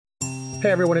Hey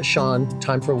everyone, it's Sean.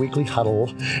 Time for a weekly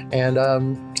huddle. And,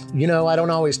 I don't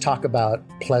always talk about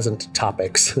pleasant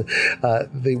topics.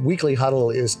 The weekly huddle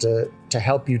is to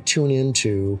help you tune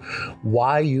into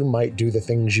why you might do the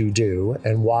things you do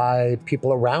and why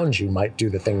people around you might do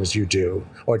the things you do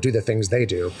or do the things they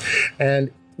do. And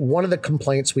one of the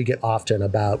complaints we get often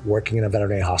about working in a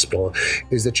veterinary hospital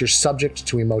is that you're subject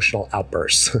to emotional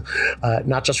outbursts,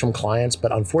 not just from clients,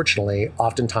 but unfortunately,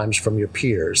 oftentimes from your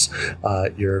peers,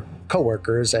 your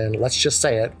coworkers, and let's just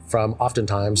say it, from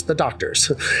oftentimes the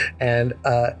doctors. And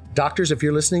doctors, if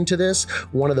you're listening to this,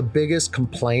 one of the biggest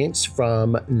complaints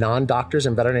from non-doctors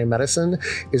in veterinary medicine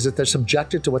is that they're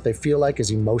subjected to what they feel like is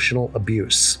emotional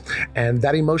abuse. And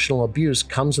that emotional abuse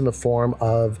comes in the form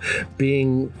of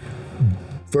being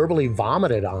verbally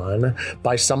vomited on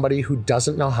by somebody who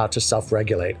doesn't know how to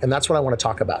self-regulate. And that's what I want to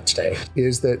talk about today,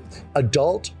 is that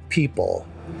adult people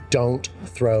don't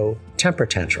throw temper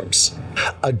tantrums.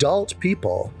 Adult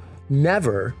people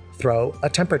never throw a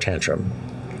temper tantrum.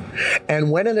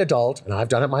 And when an adult, and I've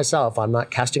done it myself, I'm not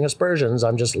casting aspersions,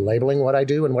 I'm just labeling what I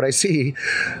do and what I see.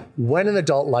 When an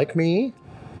adult like me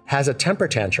has a temper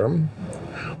tantrum,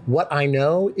 what I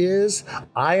know is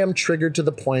I am triggered to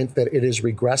the point that it is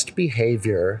regressed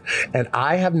behavior, and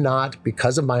I have not,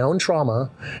 because of my own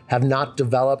trauma, have not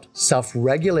developed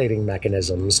self-regulating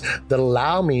mechanisms that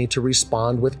allow me to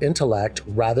respond with intellect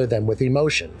rather than with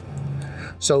emotion.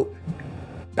 So,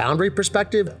 boundary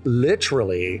perspective,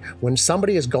 literally, when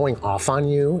somebody is going off on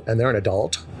you and they're an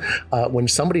adult, when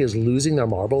somebody is losing their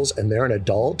marbles and they're an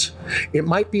adult, it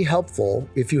might be helpful,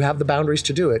 if you have the boundaries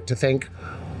to do it, to think,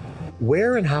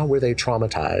 where and how were they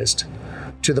traumatized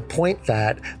to the point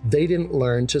that they didn't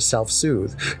learn to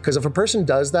self-soothe? Because if a person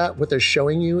does that, what they're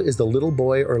showing you is the little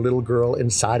boy or little girl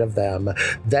inside of them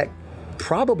that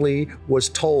probably was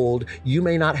told, you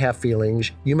may not have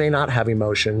feelings, you may not have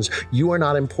emotions, you are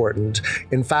not important.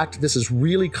 In fact, this is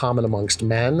really common amongst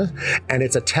men, and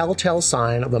it's a telltale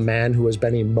sign of a man who has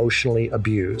been emotionally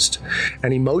abused.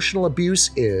 And emotional abuse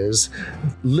is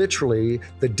literally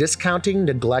the discounting,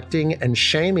 neglecting, and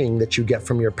shaming that you get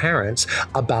from your parents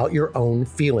about your own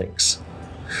feelings.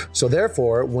 So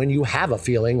therefore, when you have a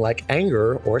feeling like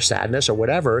anger or sadness or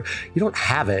whatever, you don't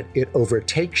have it. It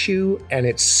overtakes you and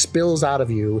it spills out of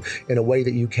you in a way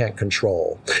that you can't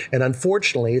control. And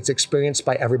unfortunately, it's experienced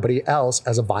by everybody else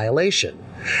as a violation.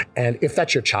 And if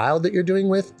that's your child that you're doing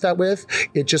that with,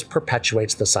 it just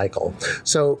perpetuates the cycle.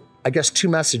 So I guess two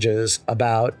messages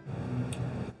about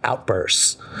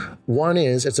outbursts. One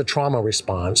is it's a trauma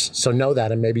response, so know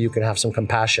that, and maybe you can have some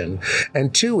compassion.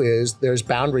 And two is there's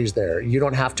boundaries there. You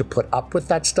don't have to put up with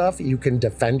that stuff. You can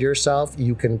defend yourself.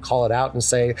 You can call it out and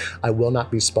say, I will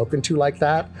not be spoken to like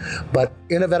that. But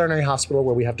in a veterinary hospital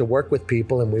where we have to work with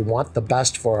people and we want the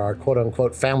best for our quote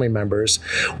unquote family members,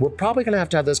 we're probably going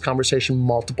to have this conversation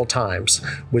multiple times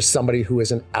with somebody who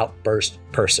is an outburst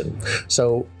person.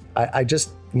 So I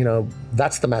just,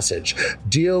 that's the message.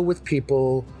 Deal with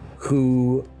people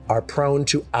who are prone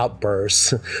to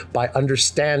outbursts by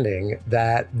understanding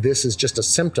that this is just a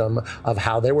symptom of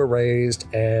how they were raised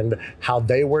and how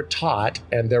they were taught,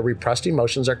 and their repressed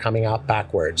emotions are coming out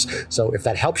backwards. So if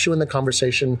that helps you in the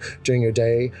conversation during your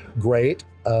day, great.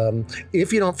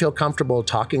 If you don't feel comfortable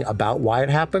talking about why it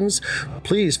happens,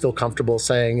 please feel comfortable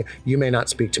saying, you may not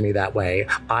speak to me that way.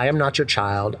 I am not your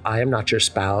child. I am not your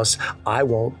spouse. I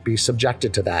won't be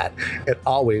subjected to that. It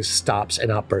always stops an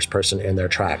outburst person in their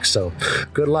tracks. So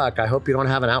good luck. I hope you don't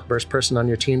have an outburst person on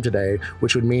your team today,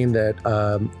 which would mean that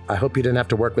I hope you didn't have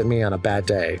to work with me on a bad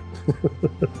day.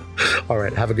 All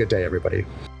right. Have a good day, everybody.